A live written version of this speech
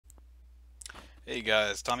Hey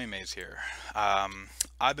guys, Tommy Mays here.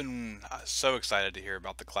 I've been so excited to hear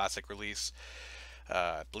about the classic release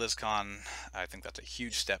at BlizzCon. I think that's a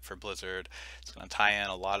huge step for Blizzard. It's going to tie in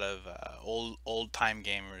a lot of old time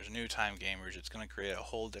gamers, new time gamers. It's going to create a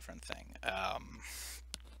whole different thing.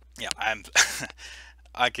 Yeah, I'm.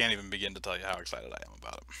 I can't even begin to tell you how excited I am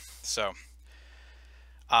about it. So,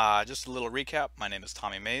 just a little recap. My name is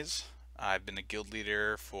Tommy Mays. I've been a guild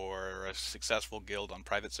leader for a successful guild on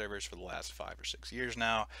private servers for the last 5 or 6 years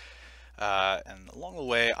now. And along the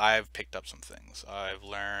way, I've picked up some things. I've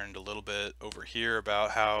learned a little bit over here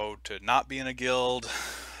about how to not be in a guild,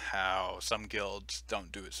 how some guilds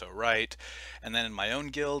don't do it so right. And then in my own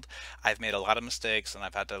guild, I've made a lot of mistakes and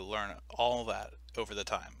I've had to learn all that over the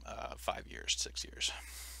time 5 years, 6 years.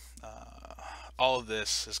 Uh, all of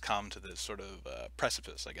this has come to this sort of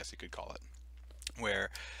precipice, I guess you could call it,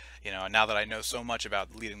 where now that I know so much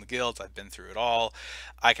about leading the guilds, I've been through it all,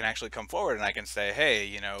 I can actually come forward and I can say,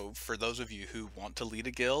 hey, for those of you who want to lead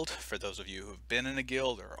a guild, for those of you who've been in a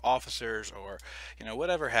guild or officers or,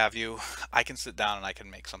 whatever have you, I can sit down and I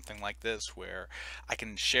can make something like this where I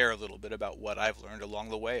can share a little bit about what I've learned along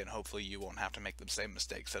the way, and hopefully you won't have to make the same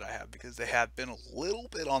mistakes that I have, because they have been a little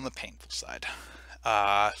bit on the painful side.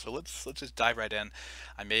 So let's just dive right in.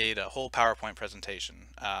 I made a whole PowerPoint presentation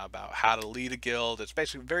about how to lead a guild. It's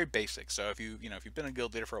basically very basic. So if you've been a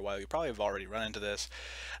guild leader for a while, you probably have already run into this.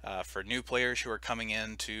 For new players who are coming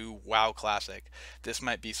into WoW Classic, this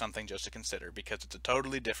might be something just to consider because it's a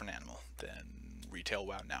totally different animal than retail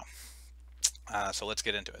WoW now. So let's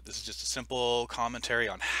get into it. This is just a simple commentary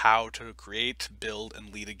on how to create, build,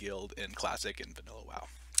 and lead a guild in Classic and Vanilla WoW.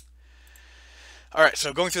 All right,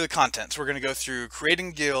 so going through the contents, we're going to go through creating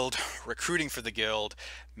a guild, recruiting for the guild,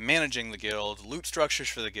 managing the guild, loot structures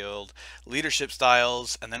for the guild, leadership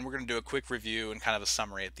styles, and then we're going to do a quick review and kind of a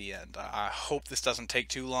summary at the end. I hope this doesn't take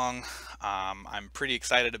too long. I'm pretty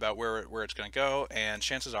excited about where it's going to go, and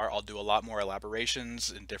chances are I'll do a lot more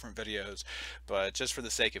elaborations in different videos, but just for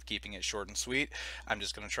the sake of keeping it short and sweet, I'm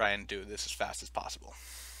just going to try and do this as fast as possible.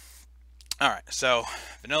 All right, so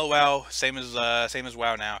vanilla WoW, same as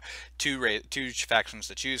WoW now. Two factions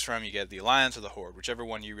to choose from. You get the Alliance or the Horde, whichever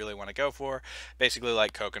one you really want to go for. Basically,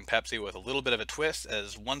 like Coke and Pepsi, with a little bit of a twist,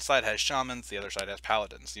 as one side has shamans, the other side has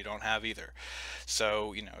paladins. You don't have either.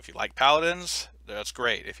 So if you like paladins, that's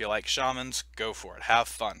great. If you like shamans, go for it. Have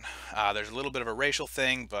fun. There's a little bit of a racial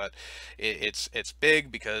thing, but it's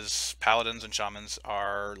big because paladins and shamans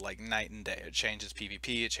are like night and day. It changes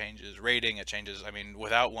PvP, it changes raiding, it changes. I mean,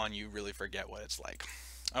 without one, you really forget what it's like.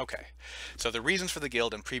 Okay, so the reasons for the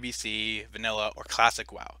guild in pre-BC, vanilla, or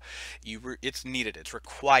classic WoW. It's needed, it's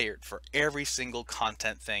required for every single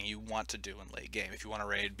content thing you want to do in late game. If you want to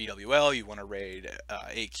raid BWL, you want to raid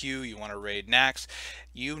AQ, you want to raid Nax,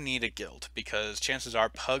 you need a guild, because chances are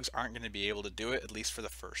pugs aren't going to be able to do it, at least for the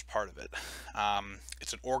first part of it.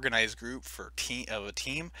 It's an organized group of a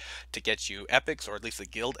team to get you epics, or at least the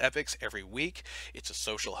guild epics, every week. It's a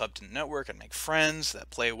social hub to network and make friends that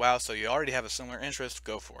play WoW, so you already have a similar interest,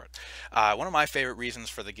 go for it. One of my favorite reasons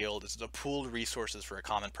for the guild is to pool resources for a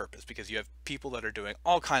common purpose, because you have people that are doing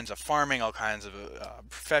all kinds of farming, all kinds of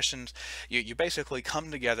professions. You basically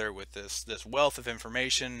come together with this wealth of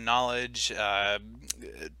information, knowledge,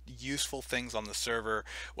 useful things on the server,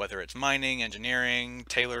 whether it's mining, engineering,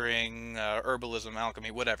 tailoring, herbalism,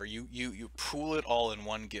 alchemy, whatever. You pool it all in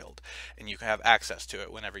one guild, and you can have access to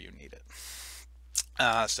it whenever you need it.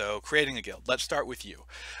 So creating a guild. Let's start with you.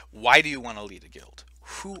 Why do you want to lead a guild?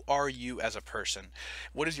 Who are you as a person?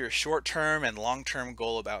 What is your short-term and long-term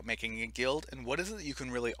goal about making a guild? And what is it that you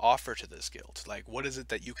can really offer to this guild? Like, what is it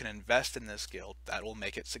that you can invest in this guild that will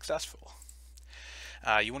make it successful?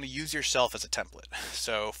 You want to use yourself as a template.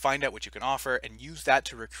 So find out what you can offer and use that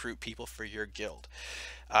to recruit people for your guild.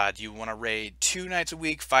 Do you want to raid 2 nights a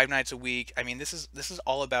week, 5 nights a week? I mean, this is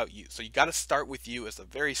all about you. So you got to start with you as the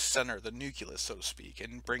very center, the nucleus, so to speak,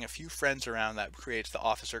 and bring a few friends around. That creates the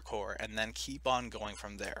officer core, and then keep on going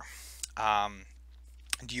from there.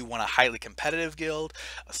 Do you want a highly competitive guild,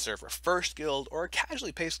 a server first guild, or a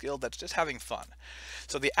casually paced guild that's just having fun?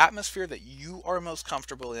 So the atmosphere that you are most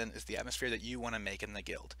comfortable in is the atmosphere that you want to make in the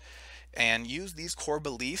guild. And use these core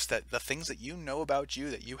beliefs, that the things that you know about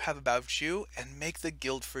you, that you have about you, and make the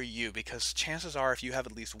guild for you, because chances are if you have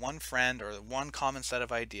at least one friend or one common set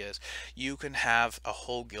of ideas, you can have a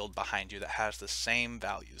whole guild behind you that has the same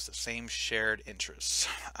values, the same shared interests.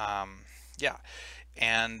 Yeah.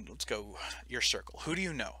 And let's go your circle. Who do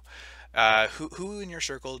you know? Who in your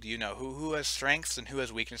circle do you know? Who has strengths and who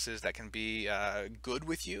has weaknesses that can be good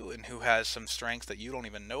with you, and who has some strengths that you don't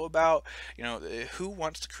even know about? Who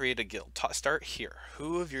wants to create a guild? Start here.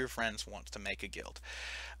 Who of your friends wants to make a guild?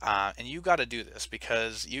 And you got to do this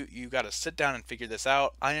because you got to sit down and figure this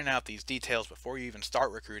out, iron out these details before you even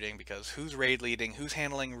start recruiting. Because who's raid leading, who's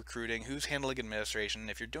handling recruiting, who's handling administration,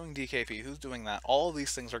 if you're doing DKP, who's doing that? All of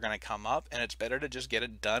these things are going to come up, and it's better to just get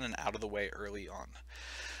it done and out of the way early on.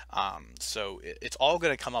 It's all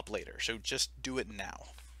going to come up later, so just do it now.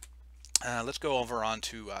 Let's go over on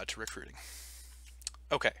to recruiting.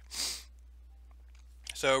 Okay,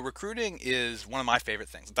 so recruiting is one of my favorite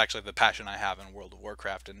things. It's actually the passion I have in World of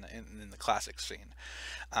Warcraft and in the classic scene.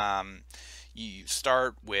 Um, you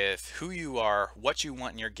start with who you are, what you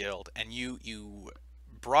want in your guild, and you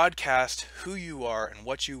broadcast who you are and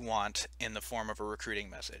what you want in the form of a recruiting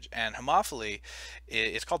message. And homophily,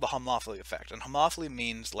 it's called the homophily effect. And homophily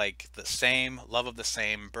means like the same, love of the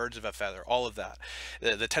same, birds of a feather, all of that.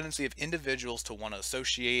 The tendency of individuals to want to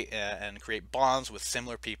associate and create bonds with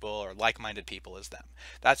similar people or like-minded people as them.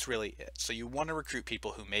 That's really it. So you want to recruit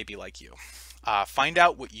people who may be like you. Find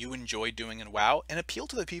out what you enjoy doing in WoW and appeal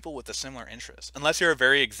to the people with a similar interest. Unless you're a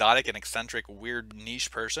very exotic and eccentric, weird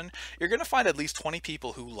niche person, you're going to find at least 20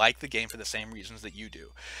 people who like the game for the same reasons that you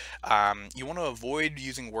do. You want to avoid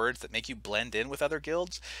using words that make you blend in with other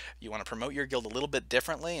guilds. You want to promote your guild a little bit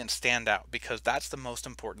differently and stand out, because that's the most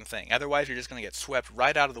important thing. Otherwise, you're just going to get swept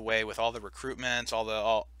right out of the way with all the recruitments,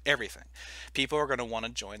 everything. People are going to want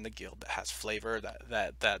to join the guild that has flavor,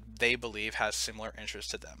 that they believe has similar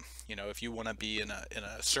interests to them. If you want to be in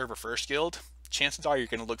a server first guild, chances are you're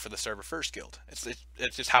going to look for the server first guild.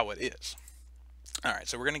 It's just how it is. All right,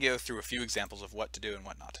 so we're going to go through a few examples of what to do and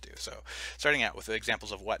what not to do. So starting out with the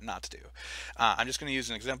examples of what not to do. I'm just going to use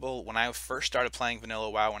an example. When I first started playing Vanilla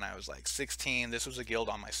WoW when I was like 16, this was a guild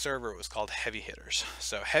on my server. It was called Heavy Hitters.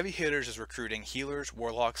 So Heavy Hitters is recruiting healers,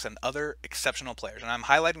 warlocks, and other exceptional players. And I'm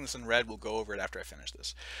highlighting this in red. We'll go over it after I finish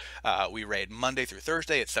this. We raid Monday through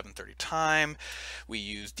Thursday at 7:30 time. We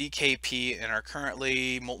use DKP and are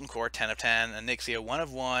currently Molten Core 10 of 10, Onyxia 1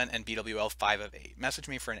 of 1, and BWL 5 of 8. Message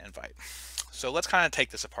me for an invite. So let's kind of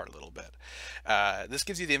take this apart a little bit. This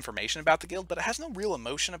gives you the information about the guild, but it has no real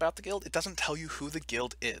emotion about the guild. It doesn't tell you who the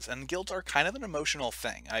guild is, and guilds are kind of an emotional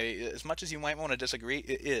thing. As much as you might want to disagree,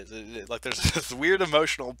 it is. Like there's this weird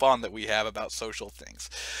emotional bond that we have about social things.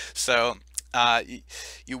 So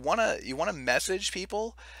you wanna message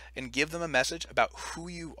people and give them a message about who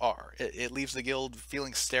you are. It leaves the guild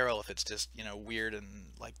feeling sterile if it's just weird and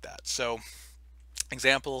like that. So.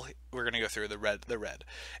 Example, we're going to go through the red.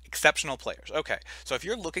 Exceptional players. Okay, so if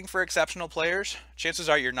you're looking for exceptional players, chances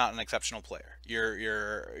are you're not an exceptional player.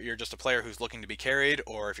 You're just a player who's looking to be carried,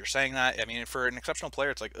 or if you're saying that, I mean, for an exceptional player,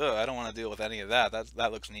 it's like, I don't want to deal with any of that.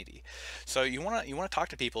 That looks needy. So you want to talk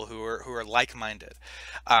to people who are like-minded.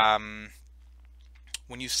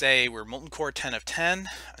 When you say we're Molten Core 10 of 10,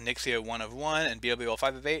 Onyxia 1 of 1, and BWL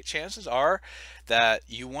 5 of 8, chances are that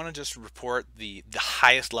you want to just report the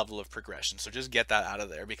highest level of progression. So just get that out of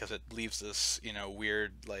there, because it leaves this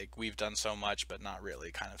weird, like, we've done so much but not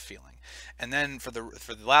really kind of feeling. And then for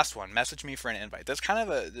the last one, message me for an invite. This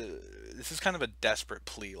is kind of a desperate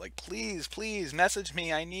plea. Like, please message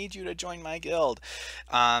me. I need you to join my guild.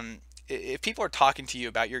 If people are talking to you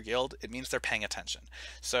about your guild, it means they're paying attention.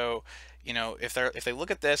 So if they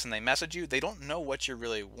look at this and they message you, they don't know what you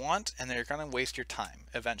really want, and they're going to waste your time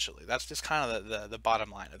eventually. That's just kind of the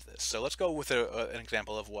bottom line of this. So let's go with an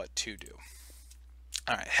example of what to do.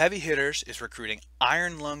 All right, Heavy Hitters is recruiting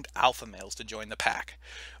iron-lunged alpha males to join the pack.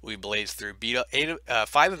 We blaze through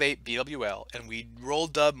 5 of 8 BWL, and we roll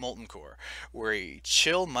dub Molten Core, where we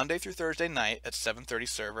chill Monday through Thursday night at 7:30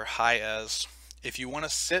 server, high as. If you want to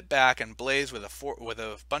sit back and blaze with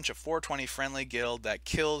a bunch of 420 friendly guild that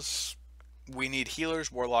kills, we need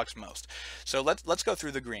healers, warlocks most. So let's go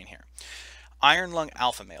through the green here. Iron lung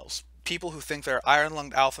alpha males. People who think they're iron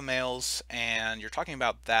lunged alpha males, and you're talking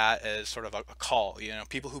about that as sort of a call.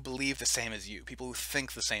 People who believe the same as you, people who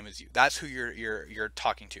think the same as you. That's who you're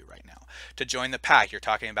talking to right now. To join the pack, you're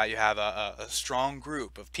talking about you have a strong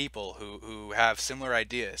group of people who have similar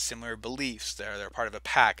ideas, similar beliefs. They're part of a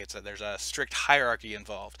pack. There's a strict hierarchy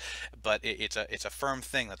involved, but it's a firm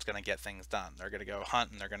thing that's going to get things done. They're going to go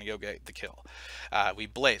hunt and they're going to go get the kill. We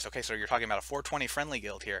blaze. Okay, so you're talking about a 420 friendly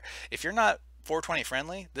guild here. If you're not 420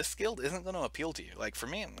 friendly, this guild isn't going to appeal to you. Like for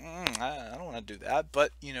me, I don't want to do that.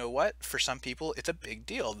 But you know what? For some people, it's a big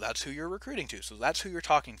deal. That's who you're recruiting to. So that's who you're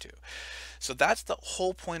talking to. So that's the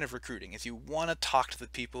whole point of recruiting, is you want to talk to the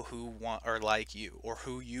people who are like you, or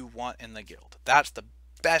who you want in the guild. That's the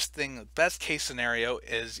best thing, the best case scenario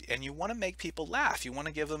is, and you want to make people laugh. You want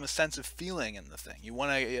to give them a sense of feeling in the thing. You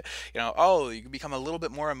want to, oh, you can become a little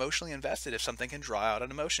bit more emotionally invested if something can draw out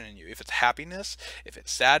an emotion in you. If it's happiness, if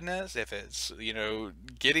it's sadness, if it's,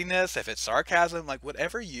 giddiness, if it's sarcasm, like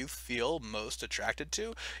whatever you feel most attracted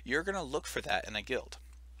to, you're going to look for that in a guild.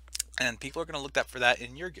 And people are going to look for that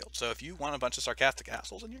in your guild. So if you want a bunch of sarcastic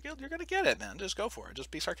assholes in your guild, you're going to get it, man. Just go for it. Just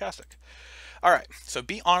be sarcastic. All right, so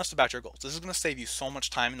be honest about your goals. This is going to save you so much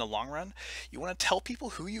time in the long run. You want to tell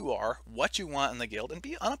people who you are, what you want in the guild, and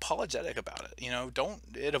be unapologetic about it.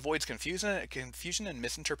 It avoids confusion and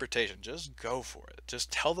misinterpretation. Just go for it.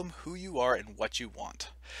 Just tell them who you are and what you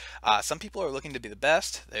want. Some people are looking to be the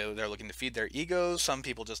best. They're looking to feed their egos. Some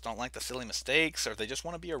people just don't like the silly mistakes, or they just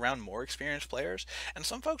want to be around more experienced players. And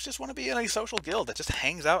some folks just want to be in a social guild that just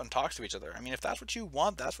hangs out and talks to each other. I mean, if that's what you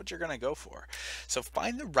want, that's what you're going to go for. So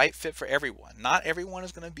find the right fit for everyone. Not everyone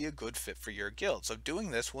is going to be a good fit for your guild. So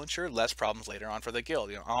doing this will ensure less problems later on for the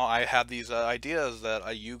guild. Oh, I have these ideas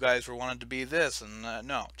that you guys were wanted to be this, and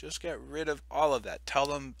no, just get rid of all of that. Tell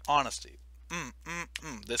them honesty.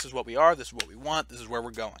 This is what we are. This is what we want. This is where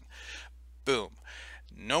we're going. Boom.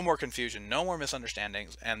 No more confusion. No more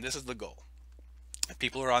misunderstandings. And this is the goal. If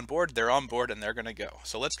people are on board, they're on board, and they're going to go.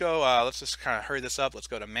 So let's go. Let's just kind of hurry this up. Let's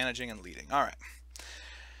go to managing and leading. All right.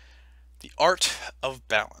 The art of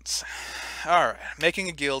balance. All right, making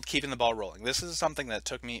a guild, keeping the ball rolling. This is something that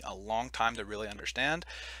took me a long time to really understand.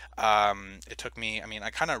 It took me, I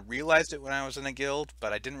kind of realized it when I was in a guild,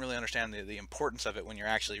 but I didn't really understand the importance of it when you're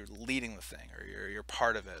actually leading the thing, or you're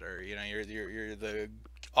part of it, or you're the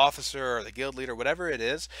officer or the guild leader, whatever it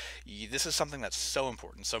is. This is something that's so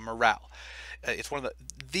important. So morale. It's one of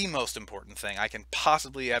the most important thing I can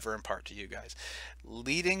possibly ever impart to you guys.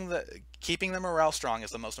 Keeping the morale strong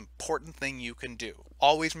is the most important thing you can do.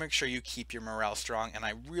 Always make sure you keep your morale strong, and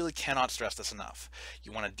I really cannot stress this enough.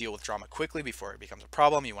 You want to deal with drama quickly before it becomes a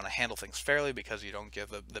problem. You want to handle things fairly because you don't give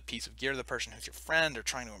the piece of gear to the person who's your friend or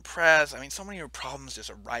trying to impress. So many of your problems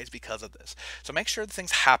just arise because of this. So make sure that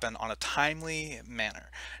things happen on a timely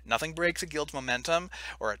manner. Nothing breaks a guild's momentum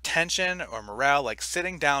or attention or morale like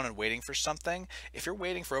sitting down and waiting for something. If you're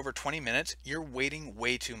waiting for over 20 minutes, you're waiting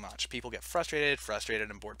way too much. People get frustrated,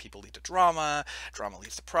 and bored people lead to drama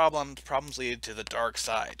leads to problems lead to the dark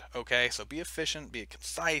side. Okay, so be efficient, be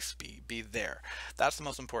concise, be there. That's the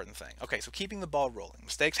most important thing. Okay, so keeping the ball rolling.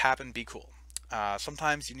 Mistakes happen, be cool.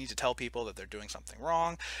 Sometimes you need to tell people that they're doing something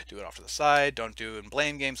wrong. Do it off to the side. Don't do and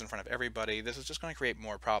blame games in front of everybody. This is just going to create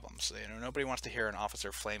more problems. Nobody wants to hear an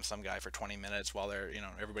officer flame some guy for 20 minutes while they're,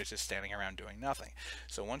 everybody's just standing around doing nothing.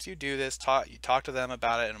 So once you do this, you talk to them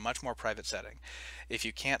about it in a much more private setting. If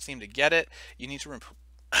you can't seem to get it, you need to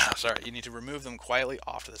you need to remove them quietly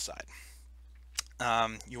off to the side.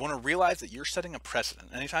 You want to realize that you're setting a precedent.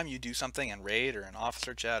 Anytime you do something in raid or in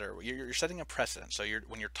officer chat, or you're setting a precedent. So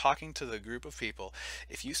when you're talking to the group of people,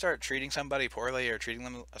 if you start treating somebody poorly or treating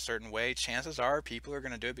them a certain way, chances are people are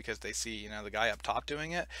going to do it because they see, the guy up top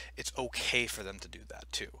doing it. It's okay for them to do that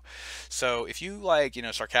too. So if you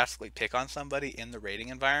sarcastically pick on somebody in the raiding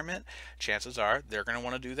environment, chances are they're going to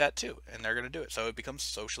want to do that too, and they're going to do it. So it becomes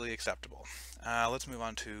socially acceptable. Let's move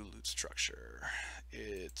on to loot structure.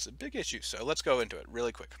 It's a big issue, so let's go into it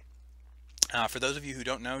really quick. For those of you who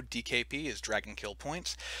don't know, DKP is drag and kill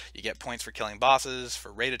points. You get points for killing bosses,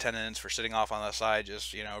 for raid attendance, for sitting off on the side,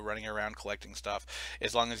 just running around collecting stuff,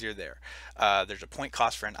 as long as you're there. There's a point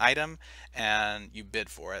cost for an item, and you bid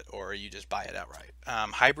for it, or you just buy it outright.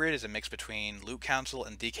 Hybrid is a mix between Loot Council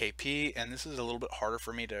and DKP, and this is a little bit harder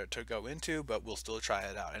for me to go into, but we'll still try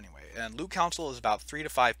it out anyway. And Loot Council is about 3 to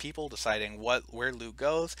 5 people deciding where loot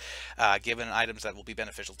goes, given items that will be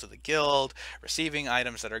beneficial to the guild, receiving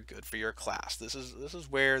items that are good for your class. This is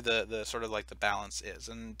where the sort of like the balance is,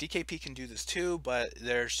 and DKP can do this too, but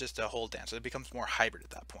there's just a whole dance. It becomes more hybrid at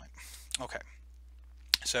that point. Okay.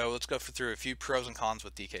 So let's go through a few pros and cons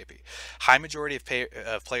with DKP. High majority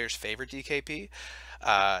of players favor DKP.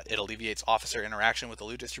 It alleviates officer interaction with the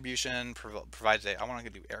loot distribution, provides I want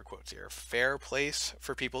to do air quotes here, fair place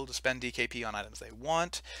for people to spend DKP on items they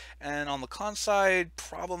want. And on the con side,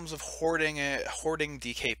 problems of hoarding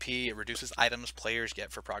DKP. It reduces items players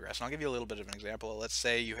get for progress. And I'll give you a little bit of an example. Let's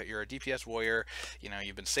say you're a DPS warrior,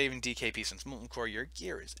 you've been saving DKP since Molten Core. Your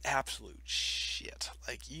gear is absolute shit.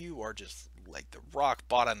 Like, you are just like the rock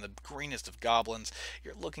bottom, the greenest of goblins.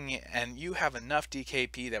 You're looking at, and you have enough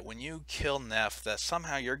DKP that when you kill Neff, that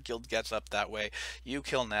somehow your guild gets up that way. You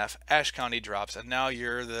kill Neff, Ashkandi drops, and now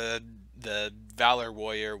you're the Valor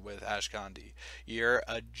Warrior with Ashkandi. You're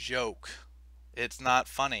a joke. It's not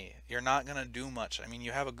funny. You're not going to do much.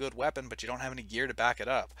 You have a good weapon, but you don't have any gear to back it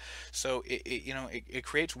up. So it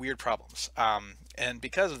creates weird problems. And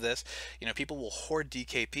because of this, people will hoard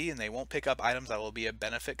DKP and they won't pick up items that will be a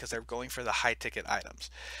benefit because they're going for the high ticket items.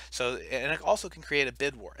 So, and it also can create a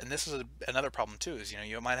bid war. And this is another problem too, is,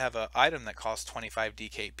 you might have an item that costs 25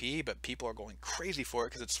 DKP, but people are going crazy for it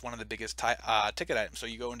because it's one of the biggest ticket items. So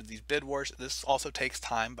you go into these bid wars. This also takes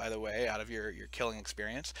time, by the way, out of your killing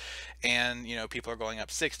experience. And, people are going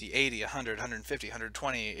up 60, 80, 100, 150,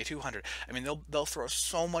 120, 200. I mean, they'll throw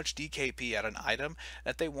so much DKP at an item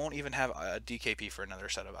that they won't even have a DKP for another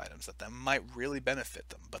set of items that might really benefit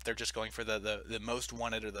them, but they're just going for the most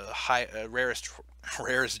wanted or the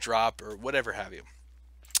rarest drop or whatever have you.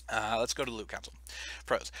 Let's go to Loot Council.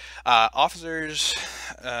 Pros. Officers,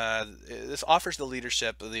 this offers the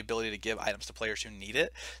leadership the ability to give items to players who need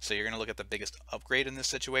it. So you're going to look at the biggest upgrade in this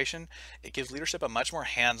situation. It gives leadership a much more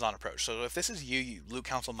hands-on approach. So if this is you, Loot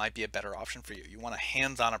Council might be a better option for you. You want a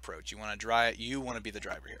hands-on approach. You want to be the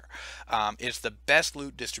driver here. It's the best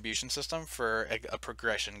loot distribution system for a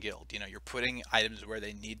progression guild. You're putting items where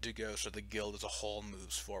they need to go so the guild as a whole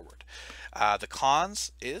moves forward. The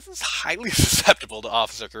cons is highly susceptible to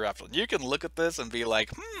officer corruption. You can look at this and be like,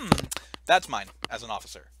 that's mine as an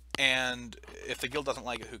officer. And if the guild doesn't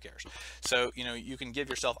like it, who cares? So, you can give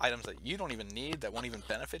yourself items that you don't even need, that won't even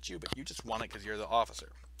benefit you, but you just want it because you're the officer.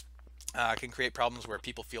 Can create problems where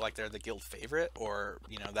people feel like they're the guild favorite, or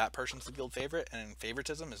that person's the guild favorite, and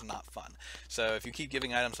favoritism is not fun. So if you keep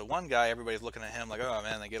giving items to one guy, everybody's looking at him like, oh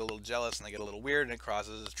man, they get a little jealous and they get a little weird, and it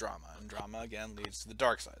causes drama, and drama again leads to the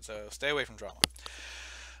dark side. So stay away from drama.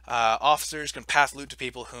 Officers can pass loot to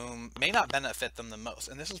people whom may not benefit them the most,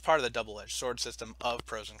 and this is part of the double-edged sword system of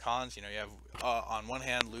pros and cons. You have on one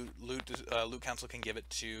hand, loot council can give it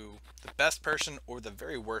to the best person or the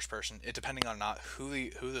very worst person, depending on not who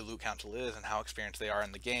the loot council is and how experienced they are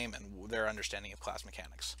in the game and their understanding of class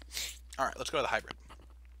mechanics. All right, let's go to the hybrid.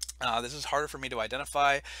 This is harder for me to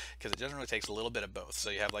identify because it generally takes a little bit of both.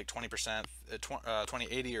 So you have like 20%,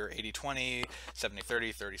 20-80 or 80-20,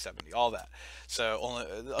 70-30, 30-70, all that. So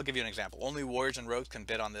I'll give you an example. Only warriors and rogues can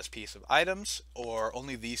bid on this piece of items, or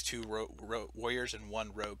only these two warriors and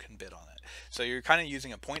one rogue can bid on it. So you're kind of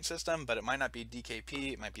using a point system, but it might not be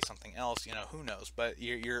DKP, it might be something else, who knows. But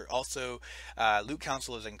you're also, Loot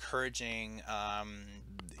Council is encouraging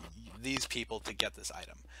these people to get this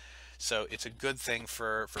item. So it's a good thing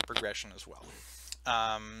for progression as well.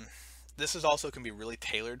 This is also can be really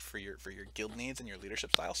tailored for your guild needs and your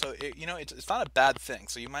leadership style. So it's not a bad thing.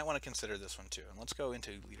 So you might want to consider this one too. And let's go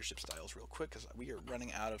into leadership styles real quick because we are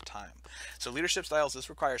running out of time. So leadership styles, this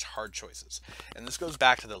requires hard choices, and this goes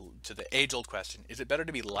back to the age-old question: is it better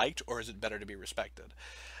to be liked or is it better to be respected?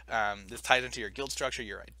 This ties into your guild structure,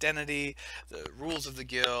 your identity, the rules of the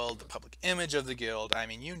guild, the public image of the guild. I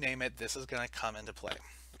mean, you name it, this is going to come into play.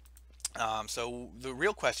 So the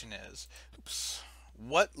real question is,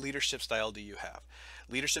 what leadership style do you have?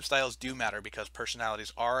 Leadership styles do matter because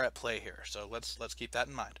personalities are at play here. So let's keep that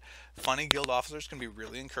in mind. Funny guild officers can be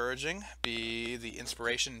really encouraging, be the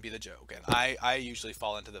inspiration, be the joke. And I usually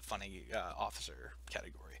fall into the funny officer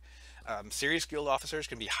category. Serious guild officers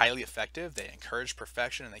can be highly effective. They encourage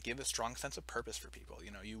perfection and they give a strong sense of purpose for people.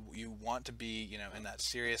 You want to be, in that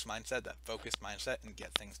serious mindset, that focused mindset, and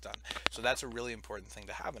get things done. So that's a really important thing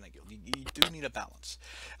to have in a guild. You do need a balance.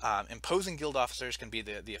 Imposing guild officers can be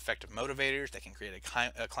the effective motivators. They can create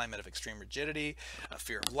a climate of extreme rigidity, a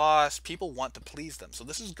fear of loss. People want to please them. So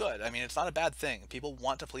this is good. I mean, it's not a bad thing. People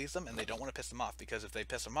want to please them and they don't want to piss them off, because if they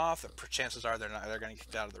piss them off, the chances are they're going to get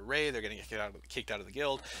kicked out of the raid, they're going to get kicked out of the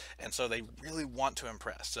guild. And so they really want to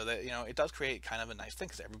impress. So that, it does create kind of a nice thing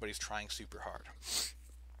because everybody's trying super hard.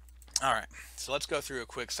 All right, so let's go through a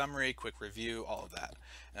quick summary, quick review, all of that,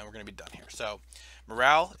 and we're going to be done here. So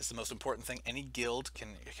morale is the most important thing any guild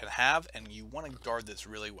can have, and you want to guard this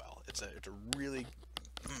really well. It's a really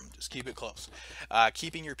just keep it close.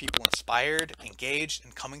 Keeping your people inspired, engaged,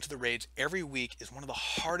 and coming to the raids every week is one of the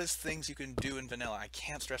hardest things you can do in vanilla. I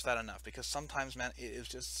can't stress that enough, because sometimes, man, it is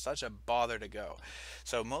just such a bother to go.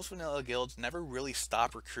 So most vanilla guilds never really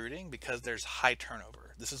stop recruiting because there's high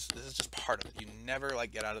turnover. This is just part of it. You never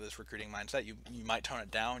get out of this recruiting mindset. You might tone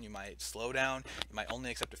it down, you might slow down, you might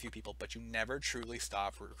only accept a few people, but you never truly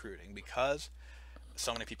stop recruiting because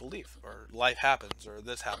so many people leave, or life happens, or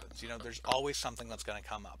this happens. There's always something that's going to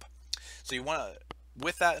come up. So you want to,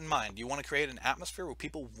 with that in mind, you want to create an atmosphere where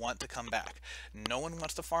people want to come back. No one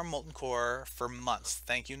wants to farm Molten Core for months.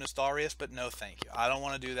 Thank you, Nostarius, but no thank you. I don't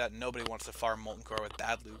want to do that. Nobody wants to farm Molten Core with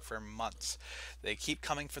bad loot for months. They keep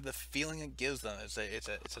coming for the feeling it gives them. It's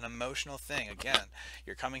an emotional thing. Again,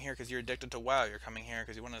 you're coming here because you're addicted to WoW. You're coming here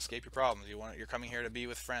because you want to escape your problems. You're coming here to be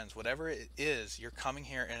with friends. Whatever it is, you're coming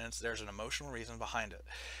here, and there's an emotional reason behind it.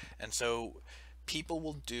 And so People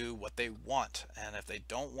will do what they want, and if they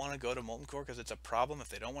don't want to go to Molten Core because it's a problem, if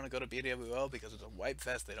they don't want to go to BWO because it's a wipe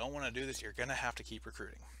fest, they don't want to do this, you're going to have to keep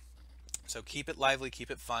recruiting. So keep it lively,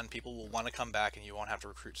 keep it fun. People will want to come back and you won't have to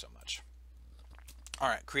recruit so much. All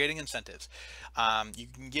right, creating incentives. You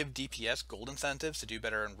can give DPS gold incentives to do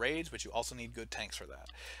better in raids, but you also need good tanks for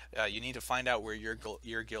that. You need to find out where your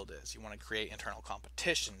guild is. You want to create internal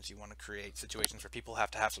competitions. You want to create situations where people have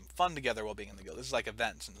to have some fun together while being in the guild. This is like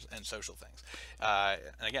events and social things.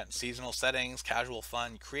 And again, seasonal settings, casual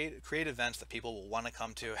fun. Create events that people will want to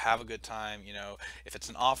come to, have a good time. You know, if it's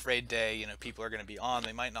an off raid day, you know, people are going to be on.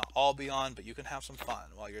 They might not all be on, but you can have some fun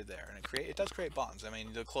while you're there, and it does create bonds. I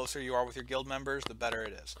mean, the closer you are with your guild members, the better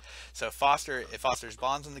it is. So it fosters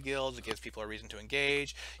bonds in the guilds. It gives people a reason to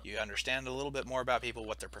engage. You understand a little bit more about people,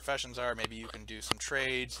 what their professions are. Maybe you can do some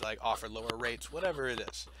trades, like offer lower rates, whatever it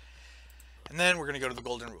is. And then we're going to go to the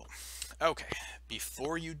golden rule. Okay,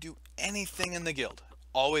 before you do anything in the guild,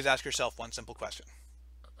 always ask yourself one simple question.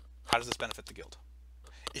 How does this benefit the guild?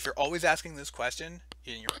 If you're always asking this question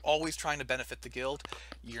and you're always trying to benefit the guild,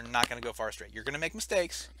 you're not going to go far straight. You're going to make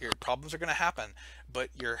mistakes, your problems are going to happen, but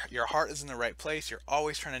your heart is in the right place. You're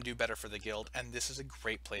always trying to do better for the guild, and this is a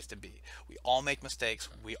great place to be. We all make mistakes,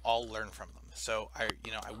 we all learn from them. So I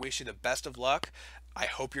wish you the best of luck. I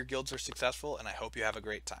hope your guilds are successful, and I hope you have a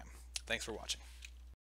great time. Thanks for watching.